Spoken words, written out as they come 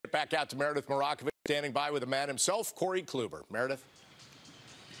it back out to Meredith Morakovic, standing by with the man himself, Corey Kluber. Meredith?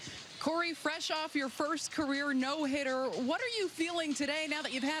 Corey, fresh off your first career no-hitter, what are you feeling today now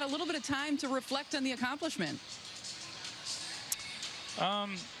that you've had a little bit of time to reflect on the accomplishment?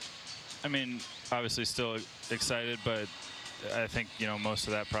 I mean, obviously still excited, but I think, you know, most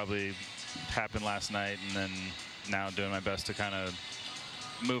of that probably happened last night, and then now doing my best to kind of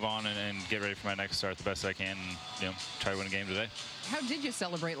move on and get ready for my next start the best I can and, you know, try to win a game today. How did you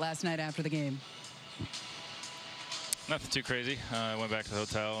celebrate last night after the game? Nothing too crazy. I went back to the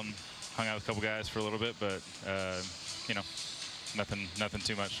hotel and hung out with a couple guys for a little bit, but, you know, nothing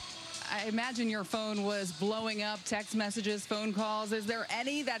too much. I imagine your phone was blowing up, text messages, phone calls. Is there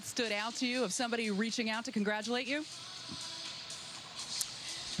any that stood out to you of somebody reaching out to congratulate you?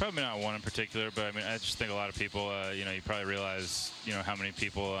 Probably not one in particular, but I mean, I just think a lot of people, you know, you probably realize, you know, how many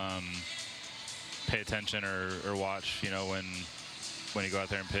people pay attention or watch, you know, when you go out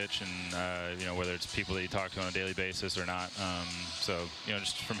there and pitch, and you know, whether it's people that you talk to on a daily basis or not. So, you know,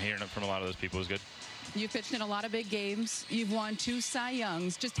 just from hearing it from a lot of those people was good. You've pitched in a lot of big games. You've won 2 Cy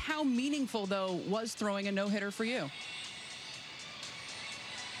Youngs. Just how meaningful, though, was throwing a no-hitter for you?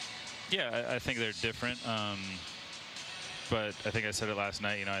 Yeah, I think they're different. But I think I said it last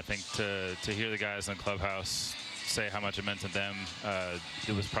night, you know, I think to hear the guys in the clubhouse say how much it meant to them,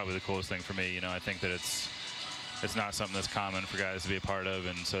 it was probably the coolest thing for me. You know, I think that it's not something that's common for guys to be a part of,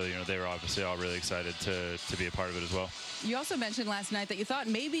 and so, you know, they were obviously all really excited to be a part of it as well. You also mentioned last night that you thought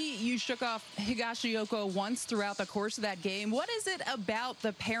maybe you shook off Higashioka once throughout the course of that game. What is it about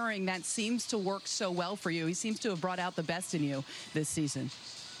the pairing that seems to work so well for you? He seems to have brought out the best in you this season.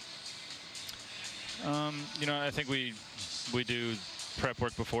 You know, I think we do prep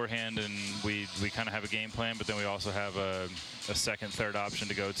work beforehand, and we kind of have a game plan, but then we also have a second, third option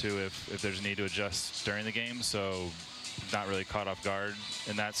to go to if there's a need to adjust during the game. So not really caught off guard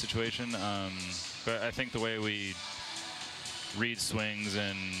in that situation. But I think the way we read swings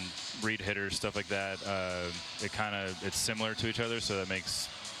and read hitters, stuff like that, it's similar to each other. So that makes,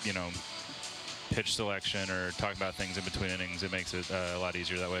 you know, pitch selection or talking about things in between innings, it makes it a lot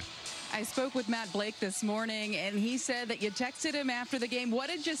easier that way. I spoke with Matt Blake this morning, and he said that you texted him after the game. What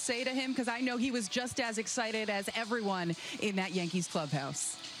did you say to him? Because I know he was just as excited as everyone in that Yankees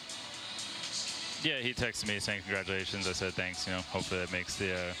clubhouse. Yeah, he texted me saying congratulations. I said thanks. You know, hopefully that makes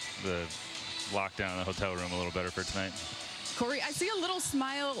the lockdown in the hotel room a little better for tonight. Corey, I see a little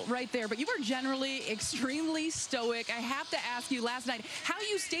smile right there, but you were generally extremely stoic. I have to ask you last night how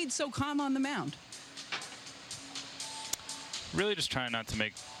you stayed so calm on the mound. Really just trying not to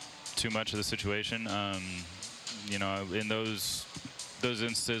make too much of the situation. You know, in those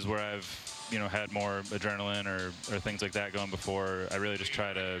instances where I've, you know, had more adrenaline or things like that going before, I really just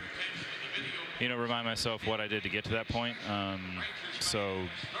try to, you know, remind myself what I did to get to that point. So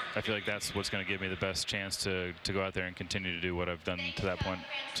I feel like that's what's going to give me the best chance to go out there and continue to do what I've done to that point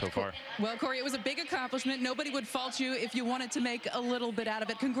so far. Well, Corey, it was a big accomplishment. Nobody would fault you if you wanted to make a little bit out of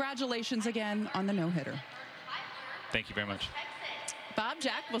it. Congratulations again on the no-hitter. Thank you very much. Bob,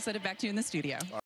 Jack, we'll send it back to you in the studio.